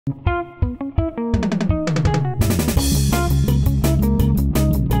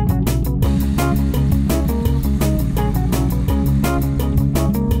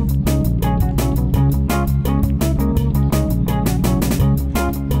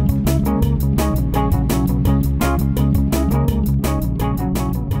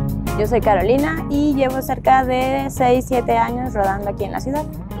Yo soy Carolina y llevo cerca de 6-7 años rodando aquí en la ciudad.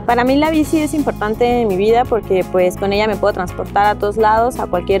 Para mí la bici es importante en mi vida porque pues con ella me puedo transportar a todos lados a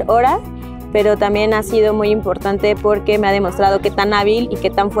cualquier hora, pero también ha sido muy importante porque me ha demostrado qué tan hábil y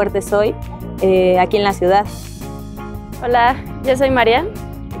qué tan fuerte soy aquí en la ciudad. Hola, yo soy Marian,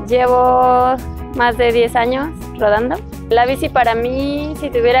 llevo más de 10 años rodando. La bici para mí,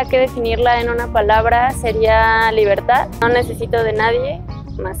 si tuviera que definirla en una palabra, sería libertad. No necesito de nadie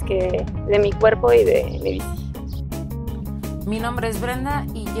más que de mi cuerpo y de mi bici. Mi nombre es Brenda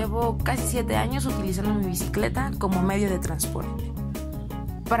y llevo casi 7 años utilizando mi bicicleta como medio de transporte.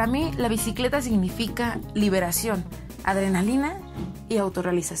 Para mí, la bicicleta significa liberación, adrenalina y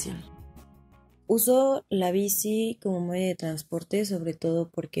autorrealización. Uso la bici como medio de transporte, sobre todo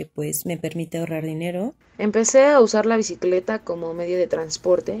porque pues me permite ahorrar dinero. Empecé a usar la bicicleta como medio de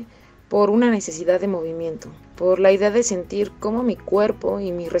transporte por una necesidad de movimiento, por la idea de sentir cómo mi cuerpo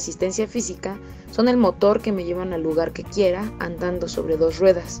y mi resistencia física son el motor que me llevan al lugar que quiera andando sobre 2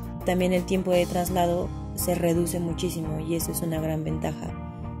 ruedas. También el tiempo de traslado se reduce muchísimo y eso es una gran ventaja.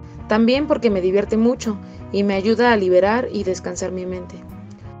 También porque me divierte mucho y me ayuda a liberar y descansar mi mente.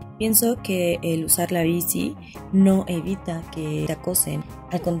 Pienso que el usar la bici no evita que te acosen.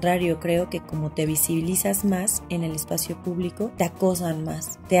 Al contrario, creo que como te visibilizas más en el espacio público, te acosan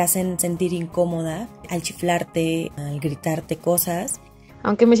más. Te hacen sentir incómoda al chiflarte, al gritarte cosas.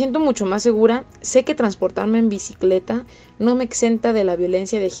 Aunque me siento mucho más segura, sé que transportarme en bicicleta no me exenta de la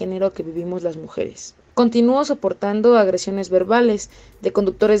violencia de género que vivimos las mujeres. Continúo soportando agresiones verbales de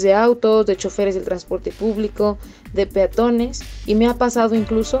conductores de autos, de choferes del transporte público, de peatones y me ha pasado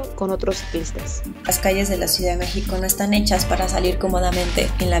incluso con otros ciclistas. Las calles de la Ciudad de México no están hechas para salir cómodamente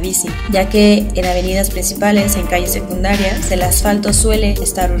en la bici, ya que en avenidas principales, en calles secundarias, el asfalto suele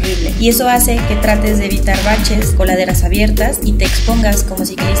estar horrible y eso hace que trates de evitar baches, coladeras abiertas y te expongas como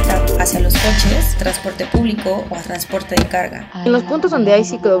ciclista hacia los coches, transporte público o a transporte de carga. En los puntos donde hay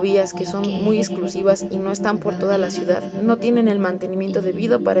ciclovías que son muy exclusivas y no están por toda la ciudad, no tienen el mantenimiento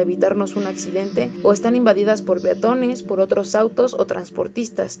debido para evitarnos un accidente o están invadidas por peatones, por otros autos o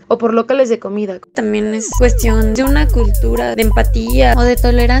transportistas o por locales de comida. También es cuestión de una cultura de empatía o de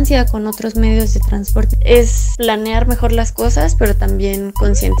tolerancia con otros medios de transporte. Es planear mejor las cosas, pero también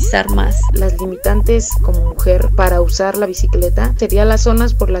concientizar más. Las limitantes como mujer para usar la bicicleta serían las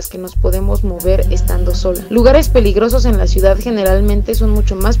zonas por las que nos podemos mover estando sola. Lugares peligrosos en la ciudad generalmente son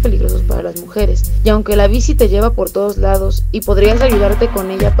mucho más peligrosos para las mujeres, y aunque la bici te lleva por todos lados y podrías ayudarte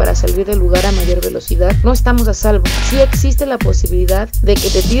con ella para salir del lugar a mayor velocidad, no estamos a salvo. Sí existe la posibilidad de que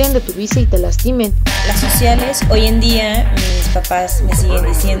te tiren de tu bici y te lastimen. Las sociales, hoy en día mis papás me siguen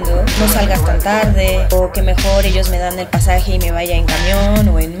diciendo no salgas tan tarde o que mejor ellos me dan el pasaje y me vaya en camión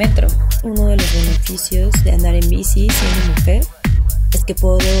o en metro. Uno de los beneficios de andar en bici siendo mujer es que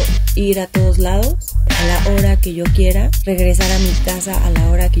puedo ir a todos lados a la hora que yo quiera, regresar a mi casa a la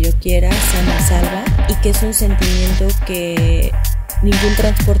hora que yo quiera, sana y salva, y que es un sentimiento que ningún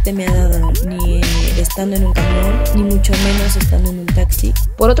transporte me ha dado, ni estando en un camión, ni mucho menos estando en un taxi.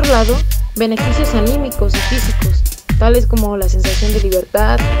 Por otro lado, beneficios anímicos y físicos, tales como la sensación de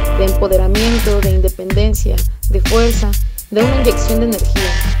libertad, de empoderamiento, de independencia, de fuerza, de una inyección de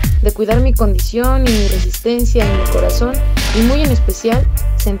energía, de cuidar mi condición y mi resistencia y mi corazón, y muy en especial,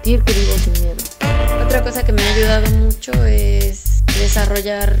 sentir que vivo sin miedo. Otra cosa que me ha ayudado mucho es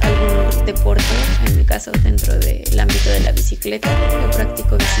desarrollar algún deporte, en mi caso dentro del ámbito de la bicicleta. Yo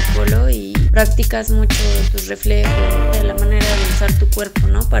practico bicipolo y practicas mucho tus reflejos, de la manera de usar tu cuerpo,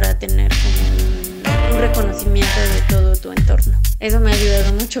 ¿no? Para tener como un reconocimiento de todo tu entorno. Eso me ha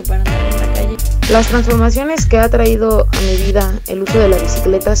ayudado mucho para andar en la calle. Las transformaciones que ha traído a mi vida el uso de la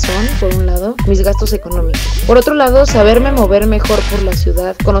bicicleta son, por un lado, mis gastos económicos. Por otro lado, saberme mover mejor por la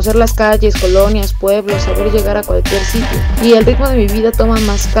ciudad, conocer las calles, colonias, pueblos, saber llegar a cualquier sitio. Y el ritmo de mi vida toma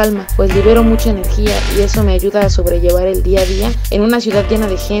más calma, pues libero mucha energía y eso me ayuda a sobrellevar el día a día en una ciudad llena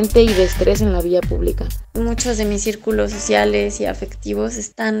de gente y de estrés en la vía pública. Muchos de mis círculos sociales y afectivos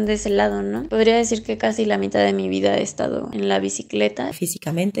están de ese lado, ¿no? Podría decir que casi la mitad de mi vida he estado en la bicicleta.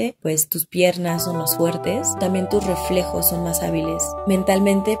 Físicamente, pues tus piernas son más fuertes, también tus reflejos son más hábiles.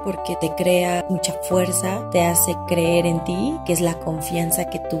 Mentalmente, porque te crea mucha fuerza, te hace creer en ti, que es la confianza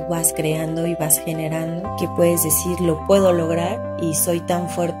que tú vas creando y vas generando, que puedes decir lo puedo lograr y soy tan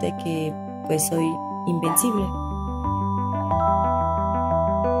fuerte que pues soy invencible.